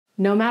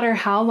No matter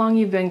how long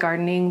you've been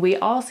gardening, we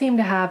all seem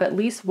to have at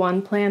least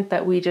one plant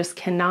that we just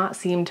cannot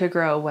seem to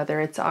grow,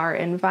 whether it's our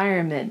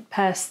environment,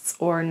 pests,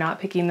 or not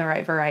picking the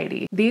right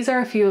variety. These are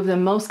a few of the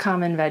most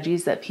common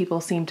veggies that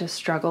people seem to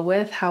struggle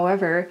with.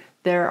 However,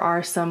 there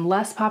are some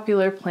less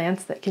popular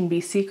plants that can be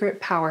secret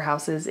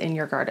powerhouses in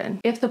your garden.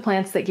 If the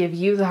plants that give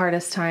you the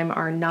hardest time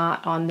are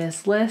not on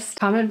this list,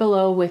 comment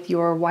below with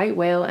your white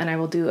whale and I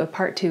will do a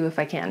part 2 if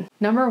I can.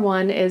 Number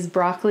 1 is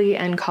broccoli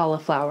and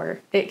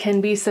cauliflower. It can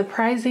be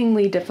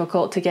surprisingly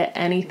difficult to get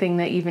anything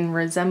that even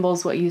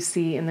resembles what you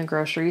see in the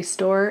grocery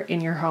store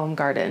in your home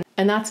garden.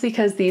 And that's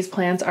because these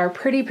plants are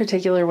pretty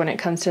particular when it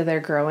comes to their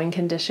growing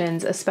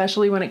conditions,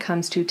 especially when it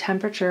comes to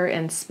temperature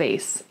and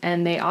space.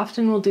 And they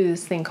often will do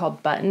this thing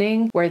called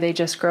buttoning, where they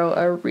just grow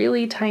a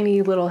really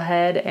tiny little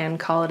head and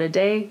call it a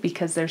day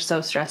because they're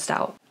so stressed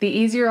out. The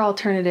easier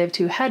alternative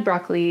to head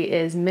broccoli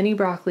is mini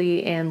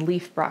broccoli and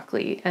leaf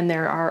broccoli, and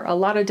there are a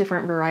lot of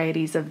different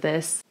varieties of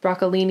this.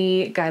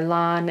 Broccolini,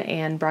 Gailan,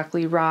 and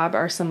broccoli rabe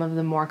are some of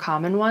the more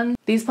common ones.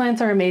 These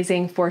plants are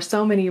amazing for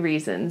so many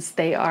reasons.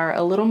 They are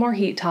a little more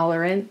heat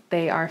tolerant,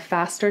 they are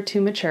faster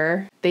to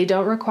mature, they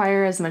don't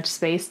require as much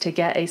space to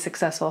get a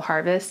successful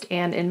harvest,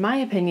 and in my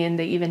opinion,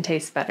 they even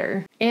taste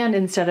better. And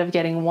instead of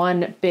getting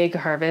one big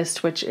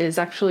harvest, which is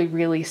actually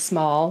really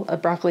small, a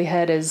broccoli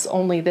head is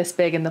only this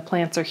big and the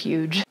plants are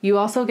huge, you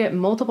also get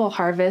multiple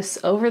harvests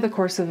over the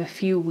course of a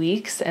few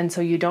weeks, and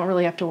so you don't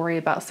really have to worry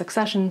about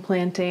succession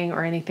planting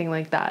or anything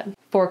like that.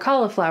 For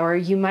cauliflower,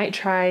 you might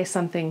try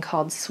something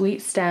called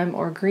sweet stem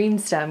or green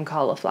stem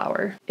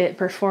cauliflower. It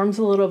performs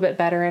a little bit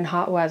better in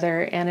hot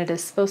weather, and it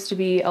is supposed to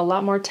be a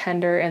lot more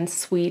tender and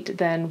sweet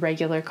than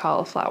regular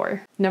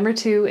cauliflower. Number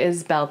 2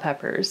 is bell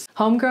peppers.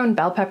 Homegrown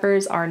bell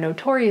peppers are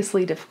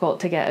notoriously difficult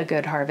to get a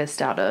good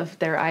harvest out of.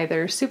 They're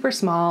either super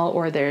small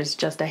or there's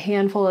just a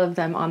handful of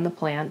them on the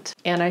plant,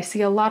 and I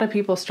see a lot of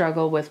people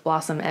struggle with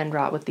blossom end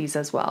rot with these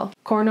as well.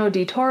 Corno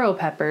di Toro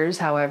peppers,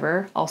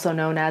 however, also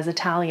known as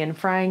Italian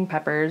frying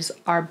peppers,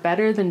 are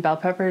better than bell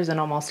peppers in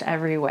almost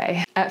every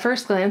way. At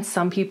first glance,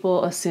 some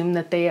people assume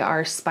that they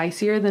are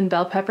spicier than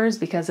bell peppers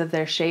because of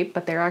their shape,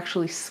 but they're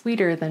actually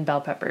sweeter than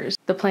bell peppers.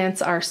 The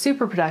plants are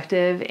super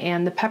productive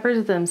and the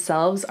peppers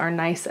themselves are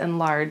nice and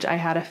large. I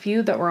had a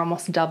few that were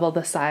almost double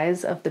the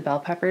size of the bell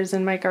peppers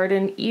in my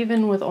garden,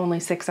 even with only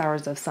 6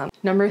 hours of sun.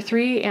 Number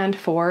 3 and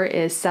 4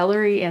 is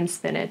celery and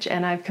spinach,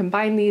 and I've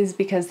combined these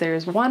because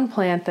there's one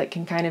plant that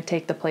can kind of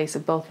take the place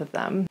of both of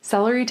them.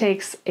 Celery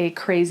takes a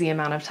crazy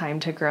amount of time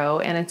to grow,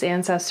 and its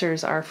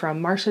ancestors are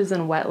from marshes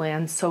and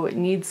wetlands, so it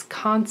needs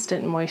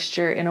constant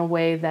moisture in a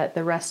way that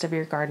the rest of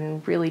your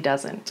garden really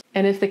doesn't.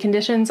 And if the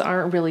conditions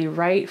aren't really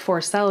right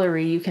for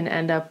celery, you can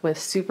end up with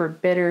super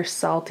bitter,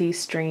 salty,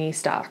 stringy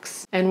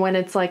stalks. And when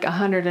it's like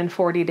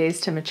 140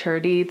 days to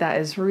maturity, that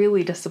is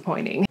really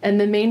disappointing. And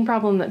the main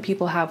problem that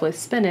people have with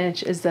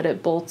spinach is that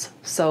it bolts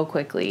so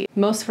quickly.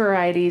 Most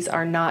varieties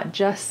are not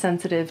just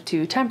sensitive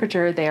to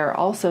temperature, they are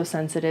also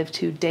sensitive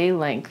to day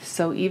length.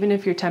 So even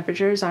if your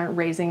temperatures aren't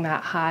raising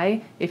that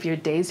high, if your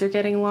days are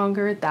getting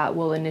longer, that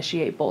will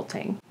initiate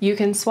bolting. You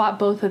can swap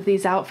both of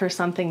these out for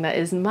something that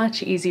is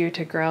much easier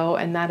to grow,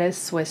 and that is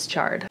Swiss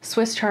chard.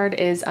 Swiss chard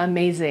is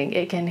amazing.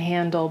 It can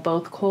handle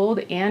both cold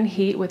and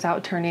heat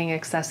without turning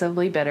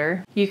excessively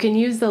bitter. You can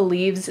use the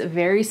leaves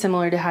very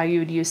similar to how you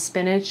would use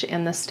spinach,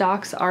 and the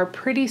stalks are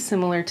pretty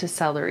similar to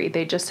celery.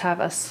 They just have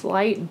a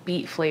slight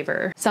beet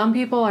flavor. Some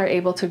people are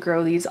able to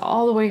grow these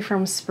all the way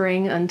from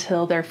spring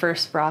until their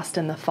first frost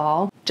in the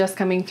fall, just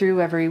coming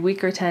through every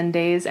week or 10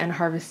 days and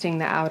harvesting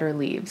the outer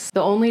leaves.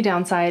 The only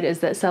downside is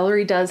that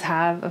celery does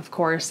have, of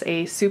course,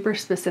 a super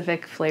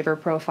specific flavor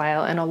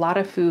profile, and a lot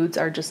of foods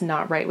are just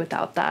not right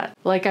without that.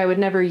 Like, I would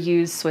never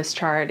use Swiss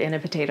chard in a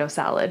potato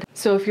salad.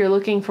 So if you're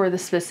looking for the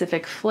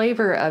specific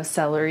flavor of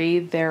celery,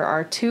 there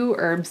are 2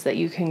 herbs that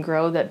you can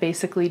grow that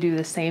basically do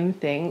the same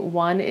thing.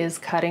 One is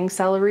cutting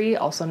celery,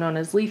 also known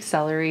as leaf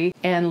celery,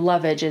 and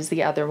lovage is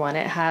the other one.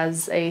 It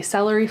has a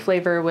celery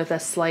flavor with a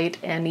slight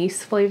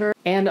anise flavor,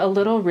 and a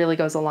little really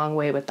goes a long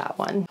way with that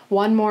one.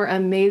 One more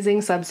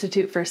amazing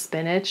substitute for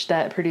spinach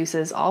that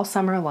produces all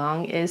summer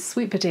long is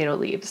sweet potato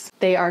leaves.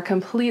 They are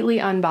completely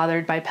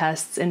unbothered by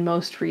pests in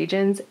most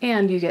regions,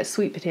 and you get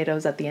sweet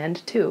potatoes at the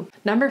end too.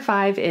 Number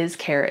 5 is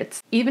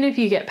carrots. Even if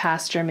you get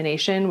past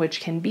germination,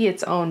 which can be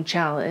its own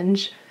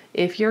challenge,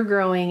 if you're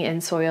growing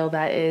in soil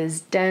that is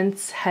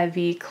dense,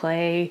 heavy,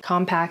 clay,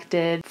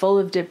 compacted, full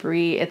of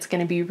debris, it's going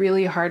to be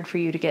really hard for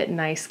you to get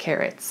nice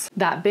carrots.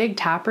 That big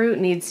taproot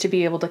needs to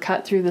be able to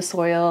cut through the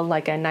soil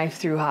like a knife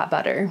through hot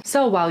butter.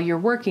 So while you're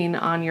working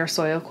on your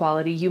soil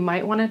quality, you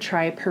might want to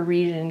try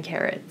Parisian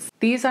carrots.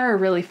 These are a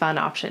really fun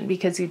option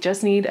because you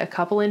just need a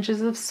couple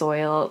inches of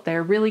soil.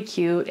 They're really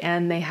cute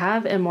and they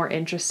have a more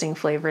interesting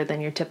flavor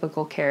than your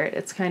typical carrot.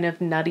 It's kind of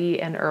nutty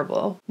and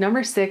herbal.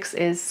 Number 6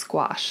 is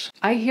squash.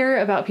 I hear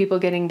about people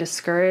getting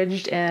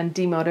discouraged and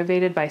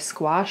demotivated by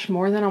squash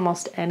more than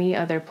almost any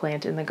other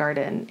plant in the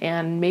garden.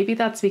 And maybe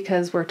that's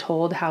because we're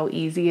told how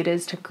easy it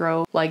is to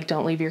grow, like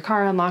don't leave your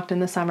car unlocked in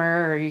the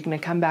summer or you're gonna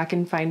come back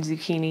and find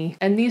zucchini.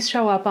 And these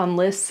show up on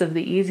lists of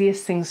the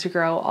easiest things to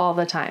grow all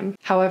the time.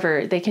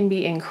 However, they can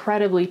be incredible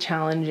incredibly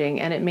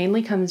challenging, and it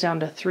mainly comes down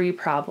to 3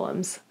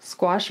 problems: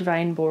 squash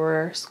vine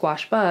borer,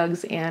 squash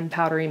bugs, and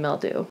powdery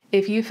mildew.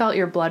 If you felt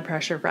your blood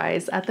pressure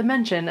rise at the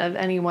mention of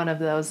any one of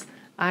those,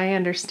 I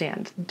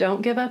understand.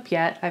 Don't give up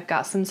yet. I've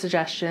got some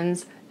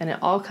suggestions, and it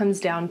all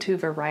comes down to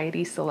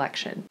variety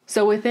selection.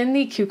 So within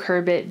the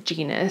cucurbit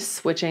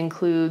genus, which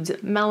includes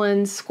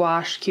melons,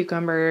 squash,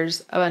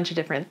 cucumbers, a bunch of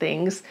different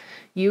things,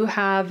 you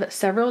have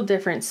several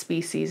different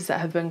species that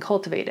have been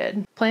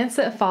cultivated. Plants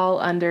that fall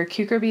under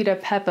Cucurbita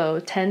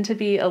pepo tend to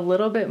be a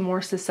little bit more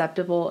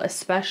susceptible,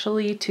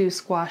 especially to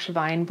squash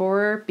vine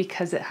borer,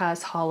 because it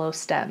has hollow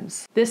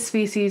stems. This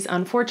species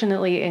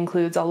unfortunately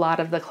includes a lot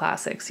of the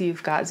classics.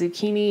 You've got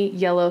zucchini,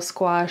 yellow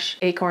squash,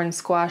 acorn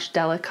squash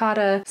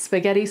delicata,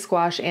 spaghetti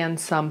squash, and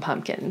some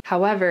pumpkin.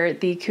 However,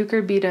 the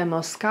Cucurbita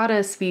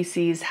moscata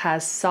species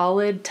has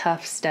solid,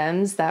 tough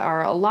stems that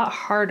are a lot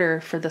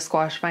harder for the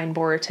squash vine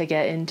borer to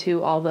get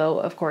into, although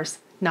of course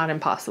not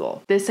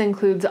impossible. This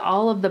includes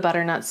all of the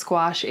butternut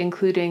squash,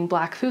 including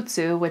black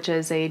futsu, which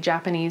is a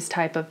Japanese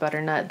type of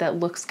butternut that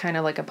looks kind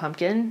of like a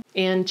pumpkin,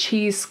 and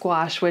cheese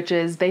squash, which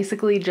is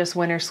basically just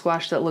winter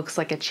squash that looks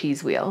like a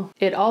cheese wheel.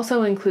 It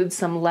also includes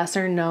some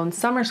lesser known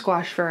summer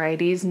squash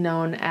varieties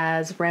known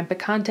as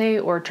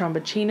rampicante or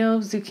tromboncino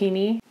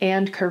zucchini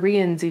and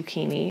Korean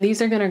zucchini.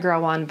 These are going to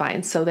grow on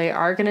vines, so they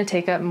are going to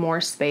take up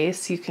more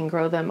space. You can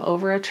grow them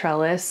over a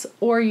trellis,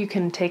 or you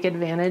can take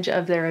advantage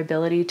of their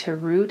ability to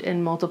root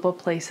in multiple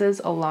places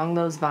along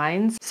those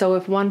vines. So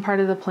if one part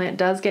of the plant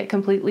does get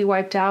completely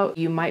wiped out,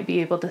 you might be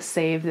able to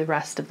save the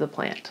rest of the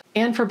plant.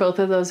 And for both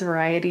of those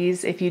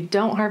varieties, if you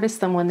don't harvest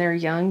them when they're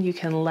young, you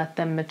can let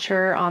them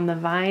mature on the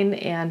vine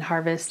and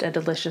harvest a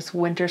delicious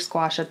winter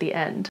squash at the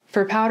end.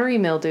 For powdery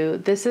mildew,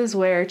 this is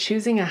where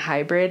choosing a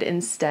hybrid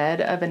instead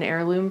of an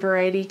heirloom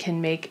variety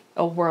can make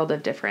a world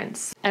of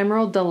difference.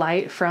 Emerald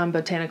Delight from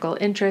Botanical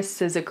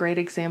Interests is a great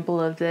example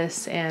of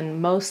this,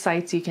 and most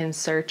sites you can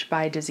search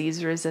by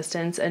disease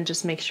resistance and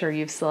just make sure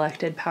you've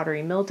selected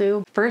powdery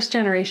mildew. First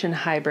generation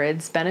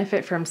hybrids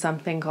benefit from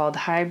something called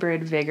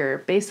hybrid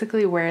vigor,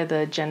 basically where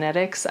the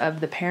genetics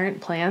of the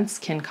parent plants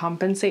can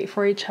compensate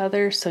for each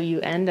other, so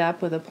you end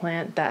up with a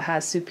plant that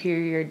has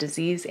superior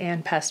disease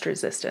and pest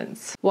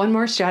resistance. One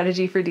more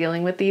strategy for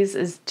dealing with these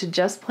is to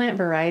just plant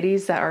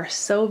varieties that are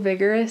so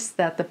vigorous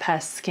that the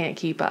pests can't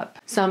keep up.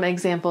 Some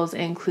examples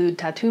include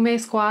tatume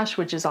squash,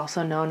 which is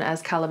also known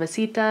as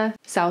calabacita,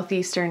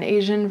 Southeastern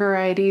Asian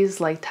varieties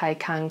like Tai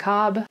Kang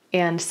Cobb,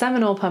 and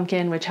Seminole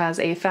pumpkin, which has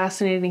a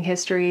fascinating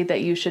history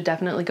that you should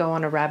definitely go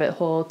on a rabbit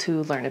hole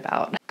to learn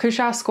about.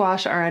 Cushaw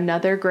squash are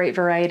another great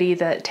variety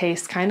that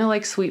tastes kind of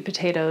like sweet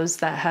potatoes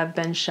that have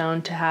been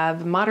shown to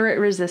have moderate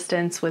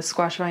resistance with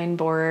squash vine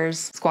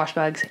borers, squash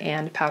bugs,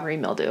 and powdery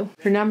mildew.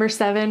 For number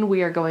 7,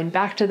 we are going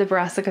back to the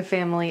brassica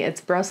family.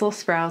 It's Brussels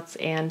sprouts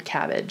and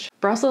cabbage.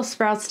 Brussels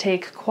sprouts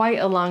take quite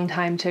a long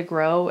time to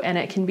grow, and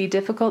it can be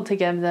difficult to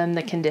give them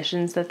the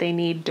conditions that they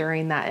need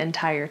during that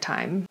entire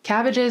time.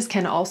 Cabbages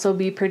can also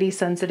be pretty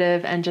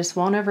sensitive and just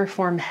won't ever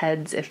form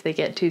heads if they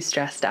get too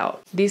stressed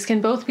out. These can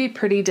both be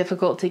pretty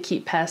difficult to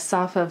keep pests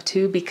off of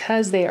too,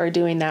 because they are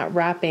doing that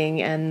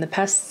wrapping, and the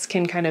pests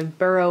can kind of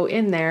burrow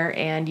in there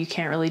and you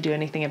can't really do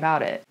anything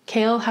about it.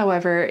 Kale,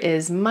 however,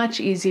 is much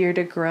easier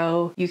to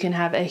grow. You can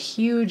have a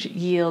huge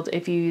yield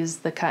if you use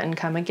the cut and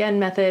come again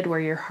method, where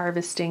you're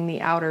harvesting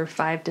the outer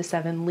 5 to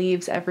 7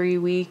 leaves every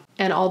week.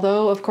 And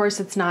although of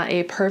course it's not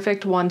a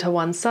perfect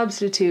one-to-one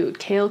substitute,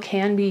 kale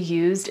can be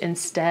used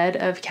instead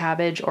of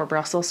cabbage or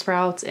Brussels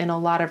sprouts in a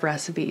lot of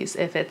recipes.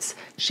 If it's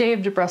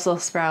shaved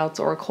Brussels sprouts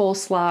or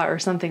coleslaw or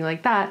something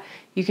like that,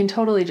 you can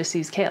totally just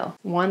use kale.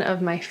 One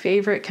of my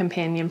favorite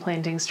companion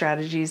planting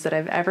strategies that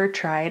I've ever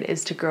tried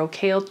is to grow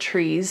kale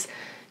trees.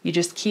 You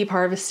just keep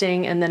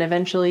harvesting, and then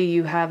eventually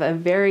you have a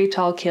very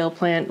tall kale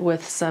plant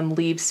with some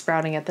leaves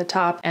sprouting at the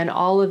top, and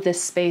all of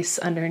this space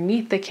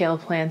underneath the kale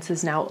plants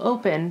is now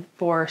open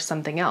for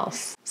something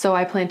else. So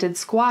I planted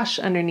squash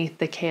underneath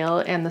the kale,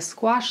 and the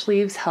squash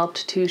leaves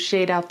helped to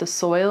shade out the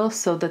soil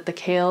so that the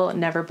kale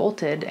never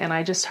bolted, and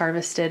I just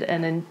harvested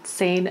an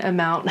insane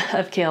amount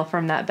of kale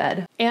from that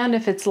bed. And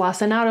if it's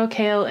lacinato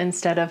kale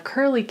instead of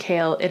curly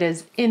kale, it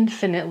is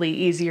infinitely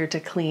easier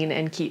to clean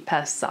and keep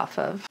pests off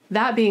of.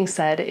 That being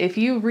said, if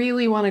you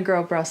really want to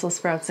grow Brussels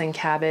sprouts and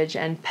cabbage,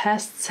 and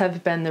pests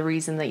have been the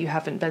reason that you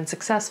haven't been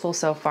successful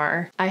so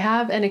far, I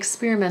have an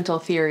experimental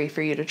theory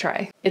for you to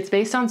try. It's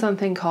based on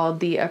something called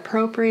the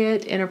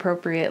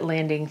appropriate-inappropriate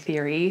landing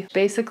theory.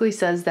 Basically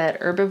says that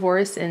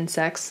herbivorous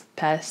insects,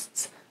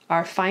 pests,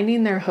 are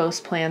finding their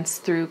host plants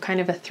through kind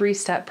of a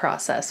 3-step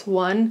process.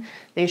 1,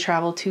 they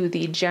travel to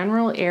the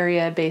general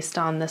area based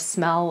on the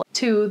smell.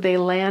 2, they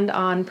land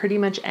on pretty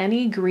much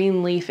any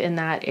green leaf in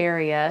that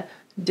area,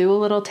 do a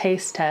little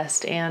taste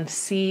test and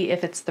see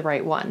if it's the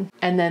right one.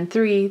 And then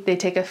 3, they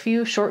take a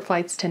few short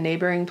flights to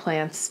neighboring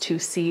plants to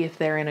see if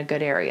they're in a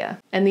good area.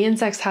 And the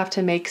insects have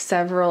to make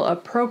several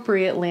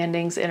appropriate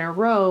landings in a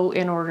row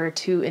in order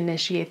to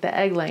initiate the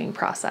egg laying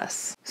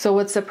process. So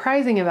what's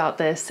surprising about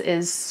this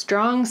is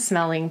strong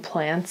smelling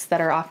plants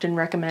that are often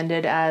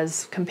recommended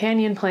as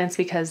companion plants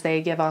because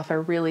they give off a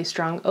really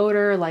strong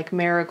odor, like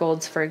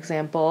marigolds, for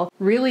example,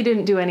 really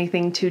didn't do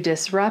anything to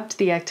disrupt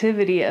the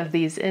activity of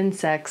these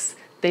insects.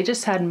 They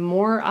just had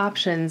more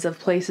options of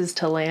places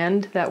to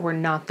land that were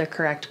not the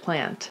correct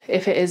plant.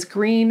 If it is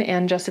green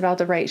and just about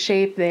the right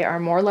shape, they are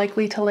more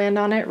likely to land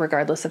on it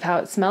regardless of how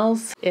it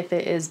smells. If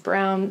it is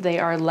brown, they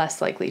are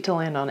less likely to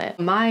land on it.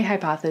 My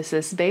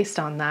hypothesis based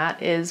on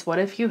that is, what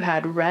if you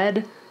had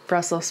red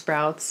Brussels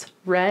sprouts,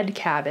 red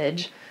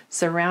cabbage,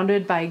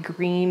 surrounded by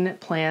green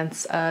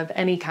plants of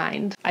any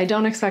kind? I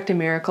don't expect a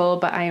miracle,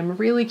 but I am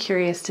really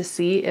curious to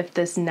see if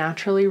this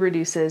naturally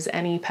reduces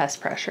any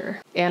pest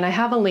pressure. And I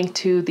have a link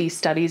to the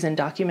studies and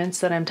documents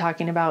that I'm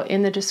talking about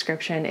in the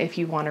description if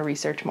you want to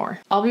research more.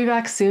 I'll be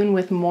back soon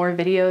with more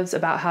videos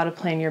about how to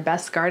plan your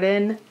best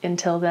garden.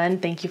 Until then,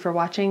 thank you for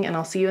watching, and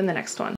I'll see you in the next one.